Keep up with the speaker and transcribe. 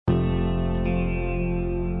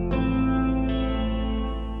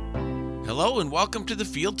Hello and welcome to the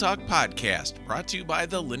Field Talk Podcast, brought to you by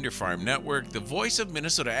the Linder Farm Network, the voice of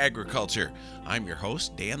Minnesota agriculture. I'm your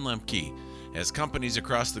host, Dan Lemke. As companies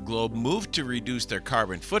across the globe move to reduce their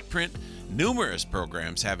carbon footprint, numerous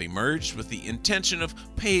programs have emerged with the intention of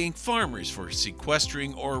paying farmers for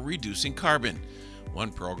sequestering or reducing carbon.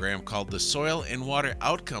 One program called the Soil and Water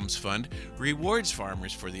Outcomes Fund rewards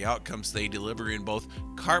farmers for the outcomes they deliver in both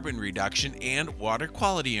carbon reduction and water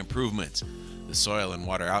quality improvements. The Soil and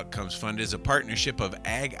Water Outcomes Fund is a partnership of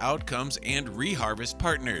AgOutcomes and Reharvest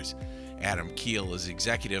Partners. Adam Kiel is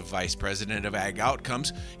Executive Vice President of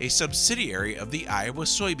AgOutcomes, a subsidiary of the Iowa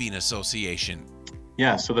Soybean Association.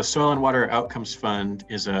 Yeah, so the Soil and Water Outcomes Fund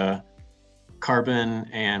is a carbon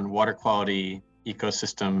and water quality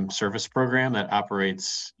ecosystem service program that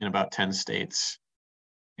operates in about 10 states.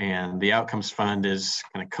 And the Outcomes Fund is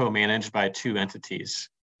kind of co-managed by two entities.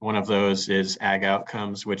 One of those is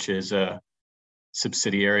AgOutcomes, which is a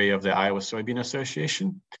subsidiary of the Iowa Soybean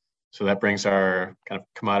Association. So that brings our kind of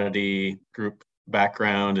commodity group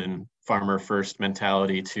background and farmer first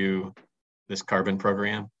mentality to this carbon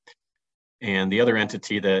program. And the other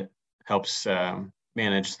entity that helps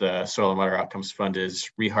manage the Soil and Water Outcomes Fund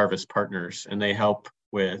is Reharvest Partners, and they help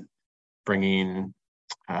with bringing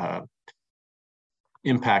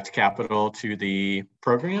impact capital to the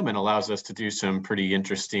program and allows us to do some pretty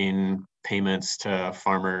interesting payments to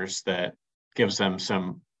farmers that gives them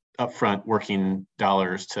some upfront working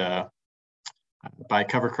dollars to buy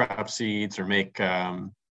cover crop seeds or make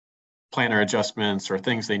planter adjustments or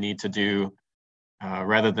things they need to do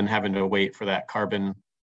rather than having to wait for that carbon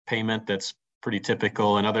payment that's pretty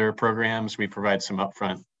typical in other programs. We provide some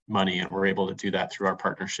upfront money, and we're able to do that through our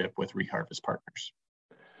partnership with Reharvest Partners.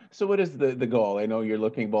 So what is the goal? I know you're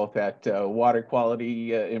looking both at water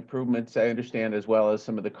quality improvements, I understand, as well as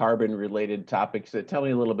some of the carbon related topics. Tell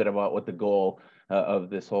me a little bit about what the goal of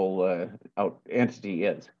this whole entity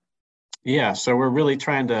is. Yeah, so we're really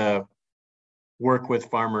trying to work with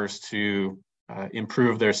farmers to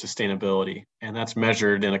improve their sustainability, and that's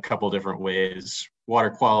measured in a couple different ways. Water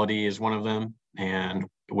quality is one of them, and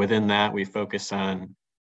within that we focus on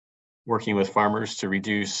working with farmers to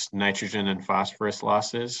reduce nitrogen and phosphorus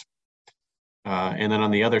losses. And then on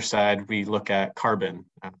the other side, we look at carbon.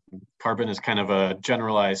 Carbon is kind of a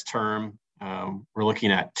generalized term. We're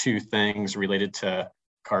looking at two things related to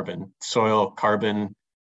carbon: soil carbon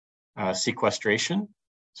sequestration.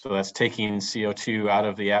 So that's taking CO2 out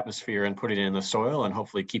of the atmosphere and putting it in the soil and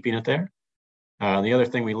hopefully keeping it there. The other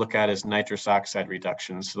thing we look at is nitrous oxide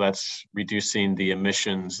reduction. So that's reducing the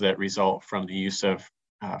emissions that result from the use of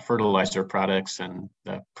fertilizer products and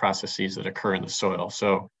the processes that occur in the soil.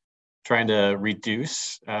 So trying to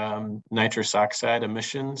reduce nitrous oxide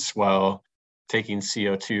emissions while taking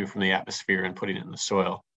CO2 from the atmosphere and putting it in the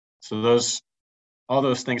soil. So all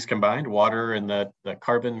those things combined, water and the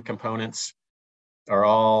carbon components, are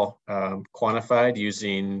all quantified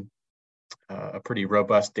using a pretty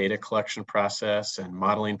robust data collection process and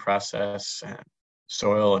modeling process and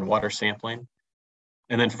soil and water sampling.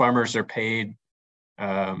 And then farmers are paid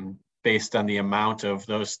based on the amount of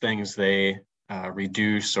those things they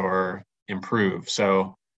reduce or improve.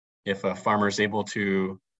 So if a farmer is able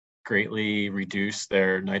to greatly reduce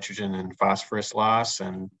their nitrogen and phosphorus loss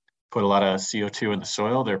and put a lot of CO2 in the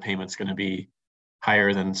soil, their payment's going to be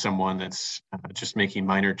higher than someone that's just making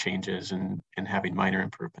minor changes and having minor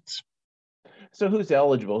improvements. So who's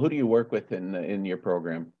eligible? Who do you work with in your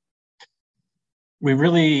program? We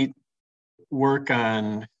really work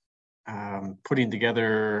on putting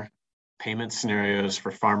together payment scenarios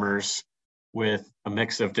for farmers with a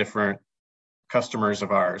mix of different customers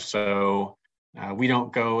of ours. So we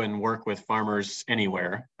don't go and work with farmers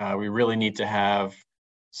anywhere. We really need to have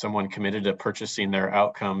someone committed to purchasing their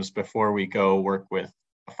outcomes before we go work with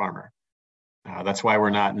a farmer. That's why we're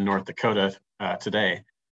not in North Dakota today.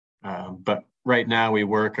 But right now we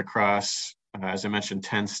work across, as I mentioned,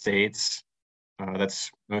 10 states.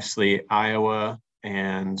 That's mostly Iowa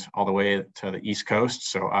and all the way to the East Coast.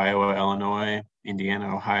 So Iowa, Illinois,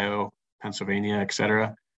 Indiana, Ohio, Pennsylvania, et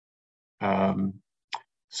cetera.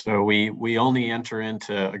 So we only enter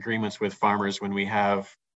into agreements with farmers when we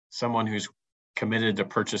have someone who's committed to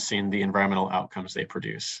purchasing the environmental outcomes they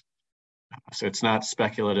produce. So it's not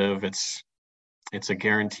speculative, it's a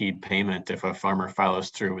guaranteed payment if a farmer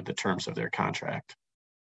follows through with the terms of their contract.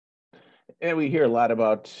 And we hear a lot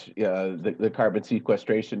about the carbon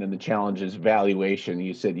sequestration and the challenges valuation.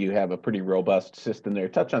 You said you have a pretty robust system there.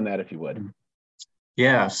 Touch on that if you would.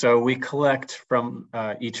 Yeah, so we collect from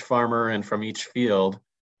each farmer and from each field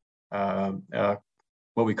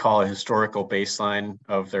what we call a historical baseline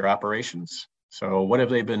of their operations. So what have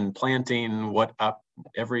they been planting? What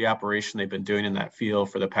every operation they've been doing in that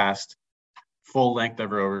field for the past full length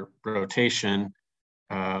of rotation.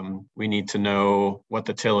 We need to know what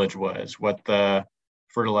the tillage was, what the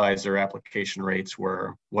fertilizer application rates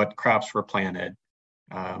were, what crops were planted.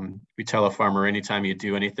 We tell a farmer anytime you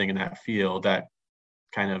do anything in that field, that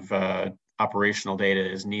kind of operational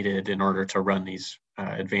data is needed in order to run these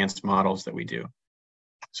advanced models that we do.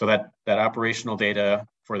 So that operational data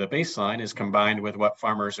for the baseline is combined with what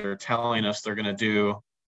farmers are telling us they're going to do,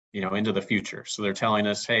 into the future. So they're telling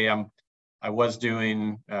us, hey, I was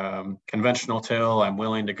doing conventional till, I'm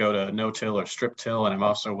willing to go to no-till or strip-till, and I'm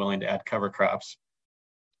also willing to add cover crops.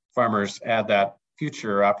 Farmers add that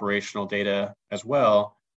future operational data as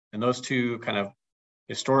well, and those two kind of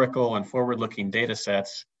historical and forward-looking data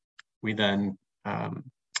sets, we then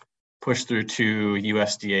push through to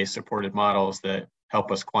USDA-supported models that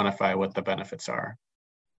help us quantify what the benefits are.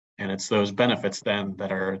 And it's those benefits then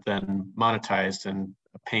that are then monetized, and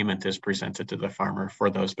a payment is presented to the farmer for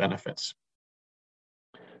those benefits.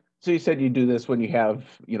 So you said you do this when you have,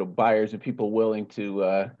 buyers and people willing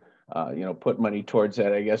to, put money towards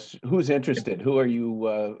that. I guess who's interested? Who are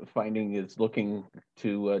you finding is looking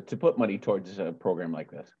to put money towards a program like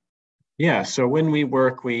this? Yeah, so when we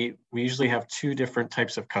work, we usually have two different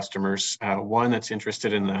types of customers. One that's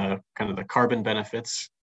interested in the kind of the carbon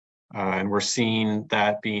benefits, and we're seeing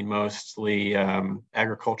that being mostly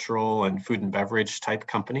agricultural and food and beverage type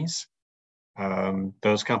companies.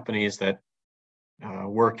 Those companies that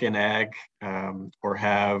work in ag or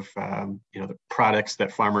have the products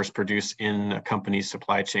that farmers produce in a company's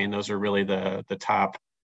supply chain. Those are really the top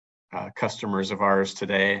customers of ours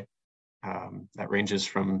today. That ranges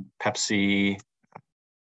from Pepsi,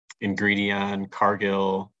 Ingredion,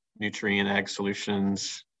 Cargill, Nutrien Ag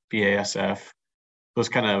Solutions, BASF. Those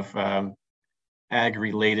kind of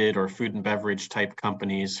ag-related or food and beverage type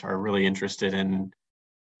companies are really interested in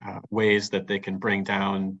ways that they can bring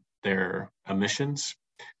down their emissions.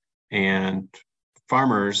 And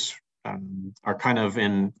farmers are kind of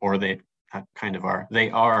in, or they kind of are,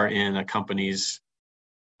 they are in a company's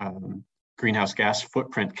greenhouse gas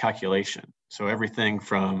footprint calculation. So everything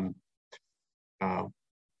from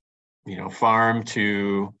farm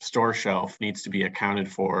to store shelf needs to be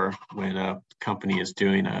accounted for when a company is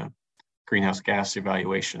doing a greenhouse gas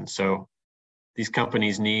evaluation. So these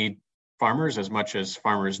companies need farmers as much as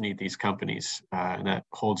farmers need these companies, and that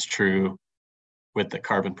holds true with the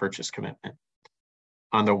carbon purchase commitment.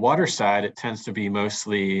 On the water side, it tends to be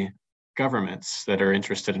mostly governments that are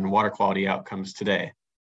interested in water quality outcomes today.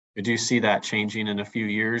 We do see that changing in a few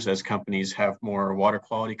years as companies have more water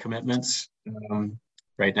quality commitments.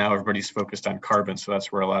 Right now, everybody's focused on carbon, so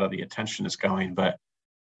that's where a lot of the attention is going. But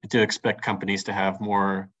I do expect companies to have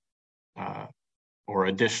more or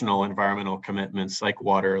additional environmental commitments like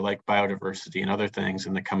water, like biodiversity and other things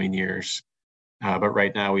in the coming years. But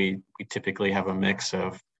right now, we typically have a mix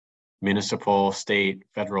of municipal, state,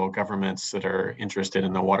 federal governments that are interested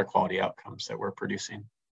in the water quality outcomes that we're producing.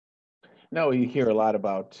 No, you hear a lot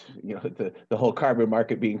about, the whole carbon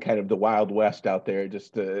market being kind of the Wild West out there,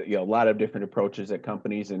 just, a lot of different approaches that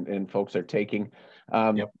companies and folks are taking.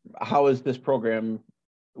 Yep. How is this program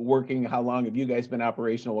working? How long have you guys been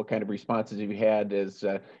operational? What kind of responses have you had? As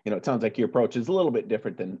it sounds like your approach is a little bit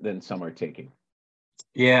different than some are taking.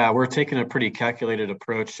 Yeah, we're taking a pretty calculated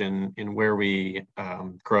approach in where we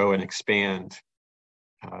grow and expand.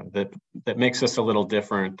 That makes us a little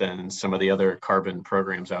different than some of the other carbon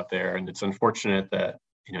programs out there. And it's unfortunate that,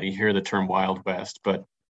 you hear the term Wild West, but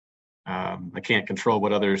I can't control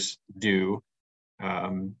what others do.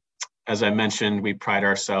 As I mentioned, we pride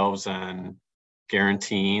ourselves on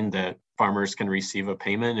guaranteeing that farmers can receive a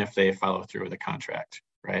payment if they follow through with a contract,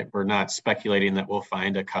 right? We're not speculating that we'll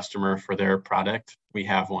find a customer for their product. We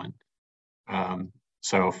have one.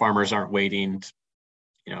 So farmers aren't waiting,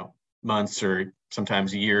 months or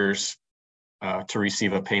sometimes years to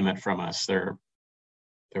receive a payment from us. They're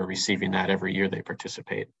receiving that every year they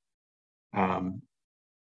participate.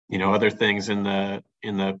 Other things in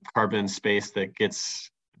the carbon space that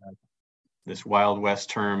gets this Wild West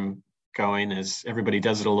term going is everybody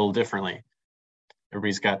does it a little differently.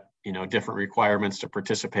 Everybody's got different requirements to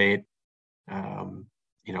participate.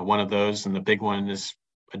 One of those, and the big one, is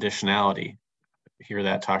additionality. I hear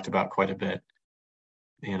that talked about quite a bit.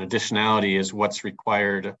 And additionality is what's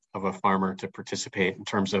required of a farmer to participate in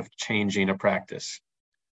terms of changing a practice.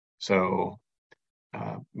 So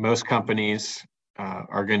most companies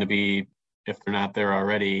are going to be, if they're not there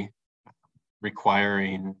already,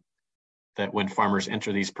 requiring that when farmers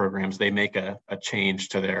enter these programs, they make a change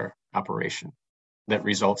to their operation that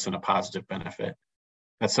results in a positive benefit.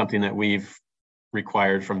 That's something that we've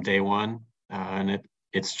required from day one, and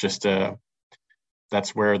it's just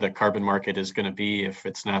that's where the carbon market is going to be if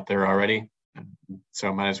it's not there already.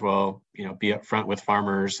 So might as well, be upfront with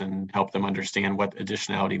farmers and help them understand what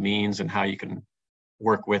additionality means and how you can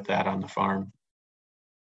work with that on the farm.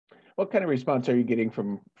 What kind of response are you getting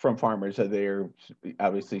from farmers? Are there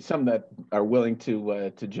obviously some that are willing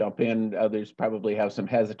to jump in? Others probably have some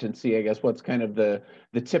hesitancy. I guess what's kind of the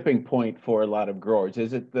tipping point for a lot of growers?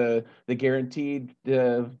 Is it the guaranteed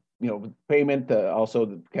payment? Also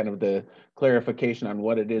the clarification on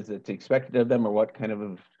what it is that's expected of them, or what kind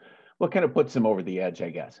of puts them over the edge, I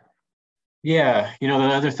guess? Yeah, the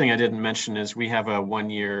other thing I didn't mention is we have a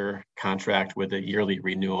 1-year contract with a yearly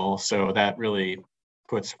renewal, so that really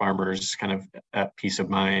puts farmers kind of at peace of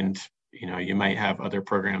mind. You might have other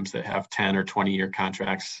programs that have 10 or 20-year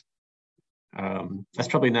contracts. That's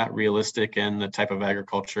probably not realistic in the type of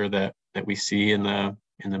agriculture that we see in the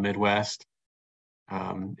Midwest,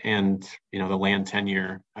 and the land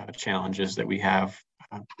tenure challenges that we have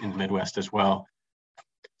in the Midwest as well.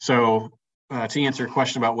 So to answer your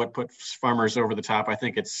question about what puts farmers over the top, I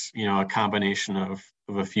think it's a combination of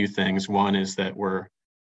a few things. One is that we're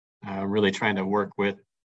really trying to work with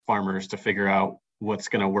farmers to figure out what's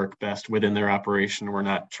going to work best within their operation. We're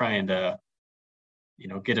not trying to,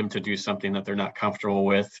 get them to do something that they're not comfortable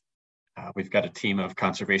with. We've got a team of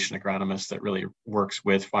conservation agronomists that really works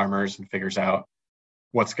with farmers and figures out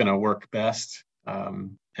what's going to work best,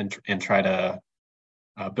 and try to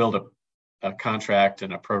build a contract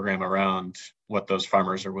and a program around what those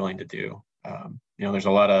farmers are willing to do. There's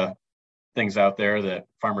a lot of things out there that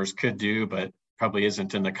farmers could do, but probably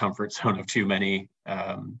isn't in the comfort zone of too many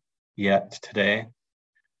yet today.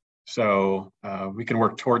 So we can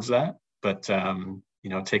work towards that, but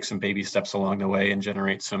take some baby steps along the way and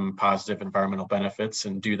generate some positive environmental benefits,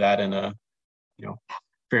 and do that in a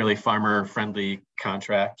fairly farmer-friendly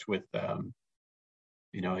contract with a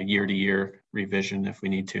year-to-year revision if we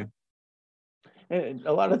need to. And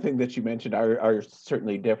a lot of things that you mentioned are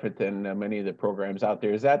certainly different than many of the programs out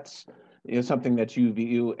there. Is that something that you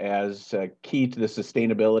view as key to the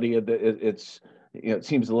sustainability of it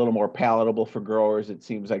seems a little more palatable for growers. It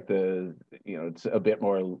seems like it's a bit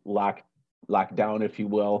more locked down, if you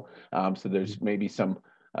will. So there's maybe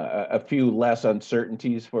a few less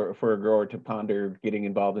uncertainties for a grower to ponder getting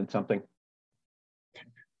involved in something.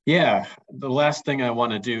 Yeah, the last thing I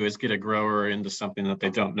want to do is get a grower into something that they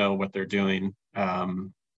don't know what they're doing.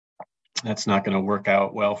 That's not going to work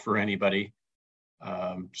out well for anybody.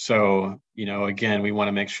 So, again, we want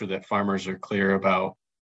to make sure that farmers are clear about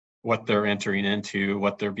what they're entering into,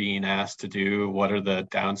 what they're being asked to do, what are the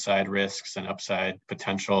downside risks and upside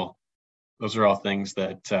potential. Those are all things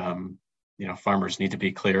that, farmers need to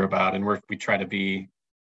be clear about. And we try to be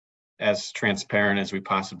as transparent as we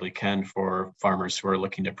possibly can for farmers who are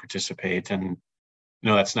looking to participate. And,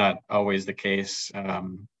 that's not always the case.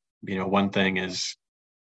 One thing is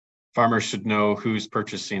farmers should know who's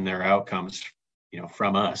purchasing their outcomes,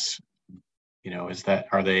 from us.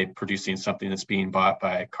 Are they producing something that's being bought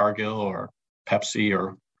by Cargill or Pepsi,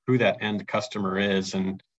 or who that end customer is?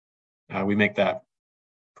 And we make that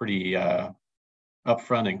pretty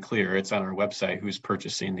upfront and clear. It's on our website who's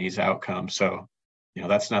purchasing these outcomes. So,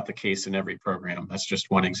 that's not the case in every program. That's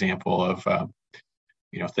just one example of,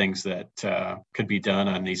 things that could be done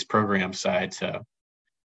on these program sides to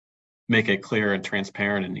make it clear and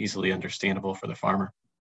transparent and easily understandable for the farmer.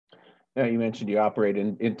 Now, you mentioned you operate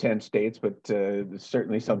in 10 states, but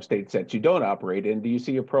certainly some states that you don't operate in. Do you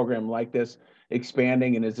see a program like this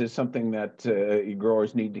expanding? And is this something that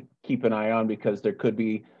growers need to keep an eye on, because there could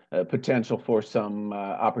be potential for some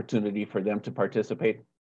opportunity for them to participate?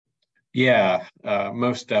 Yeah,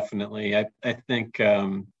 most definitely. I think,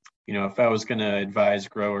 if I was going to advise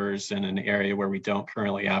growers in an area where we don't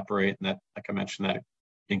currently operate, and that, like I mentioned, that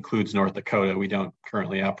includes North Dakota, we don't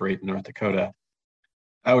currently operate in North Dakota,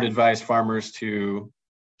 I would advise farmers to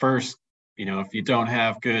first, if you don't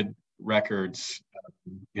have good records,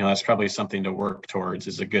 that's probably something to work towards,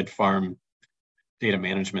 is a good farm data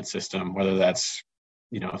management system, whether that's,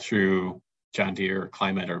 through John Deere or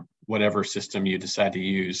Climate or whatever system you decide to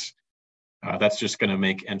use. That's just going to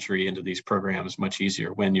make entry into these programs much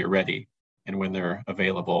easier when you're ready and when they're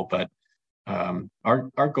available. But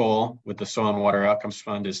our goal with the Soil and Water Outcomes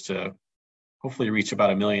Fund is to hopefully reach about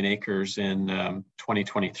 1 million acres in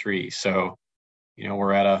 2023. So,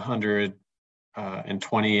 we're at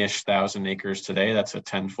 120-ish thousand acres today. That's a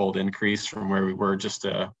 10-fold increase from where we were just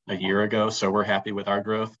a year ago. So we're happy with our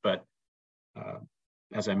growth. But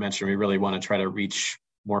as I mentioned, we really want to try to reach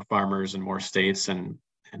more farmers in more states, and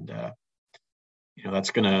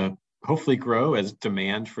that's going to hopefully grow as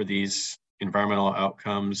demand for these environmental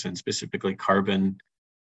outcomes, and specifically carbon,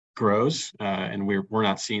 grows, and we're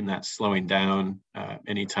not seeing that slowing down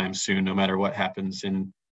anytime soon. No matter what happens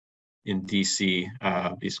in DC,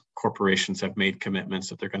 these corporations have made commitments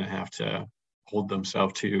that they're going to have to hold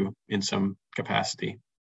themselves to in some capacity.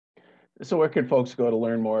 So where can folks go to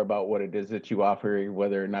learn more about what it is that you offer,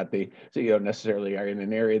 whether or not they necessarily are in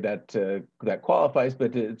an area that qualifies,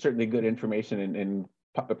 but it's certainly good information and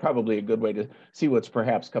probably a good way to see what's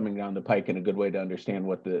perhaps coming down the pike and a good way to understand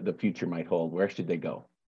what the future might hold. Where should they go?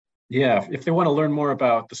 Yeah, if they want to learn more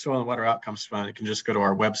about the Soil and Water Outcomes Fund, you can just go to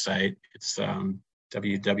our website. It's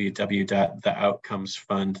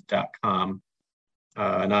www.theoutcomesfund.com.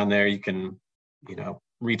 And on there you can,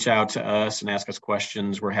 reach out to us and ask us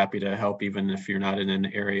questions. We're happy to help, even if you're not in an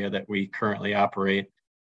area that we currently operate.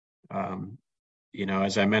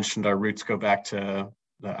 As I mentioned, our roots go back to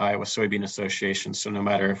the Iowa Soybean Association. So no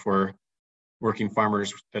matter if we're working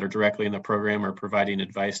farmers that are directly in the program or providing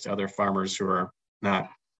advice to other farmers who are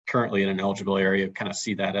not currently in an eligible area, kind of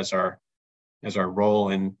see that as our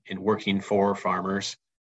role in working for farmers.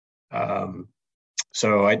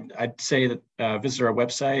 So I'd say that visit our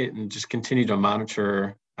website and just continue to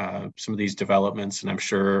monitor some of these developments. And I'm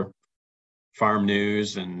sure farm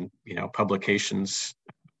news and publications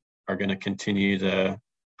are going to continue to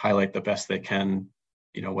highlight the best they can,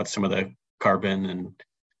 what some of the carbon and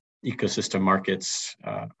ecosystem markets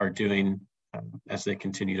are doing as they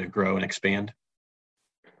continue to grow and expand.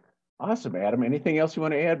 Awesome, Adam. Anything else you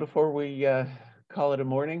want to add before we call it a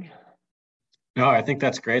morning? No, I think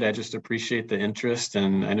that's great. I just appreciate the interest,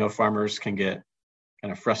 and I know farmers can get kind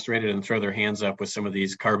of frustrated and throw their hands up with some of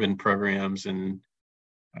these carbon programs, and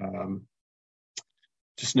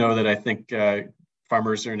just know that I think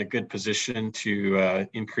farmers are in a good position to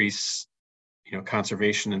increase,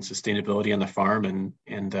 conservation and sustainability on the farm,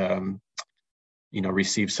 and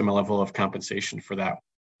receive some level of compensation for that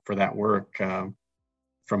work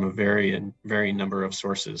from a varying number of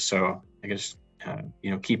sources. So I guess.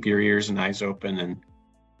 Keep your ears and eyes open, and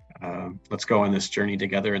let's go on this journey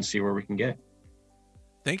together and see where we can get.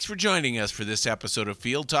 Thanks for joining us for this episode of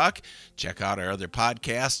Field Talk. Check out our other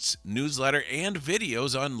podcasts, newsletter, and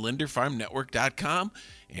videos on linderfarmnetwork.com,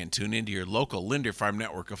 and tune into your local Linder Farm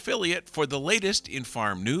Network affiliate for the latest in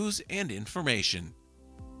farm news and information.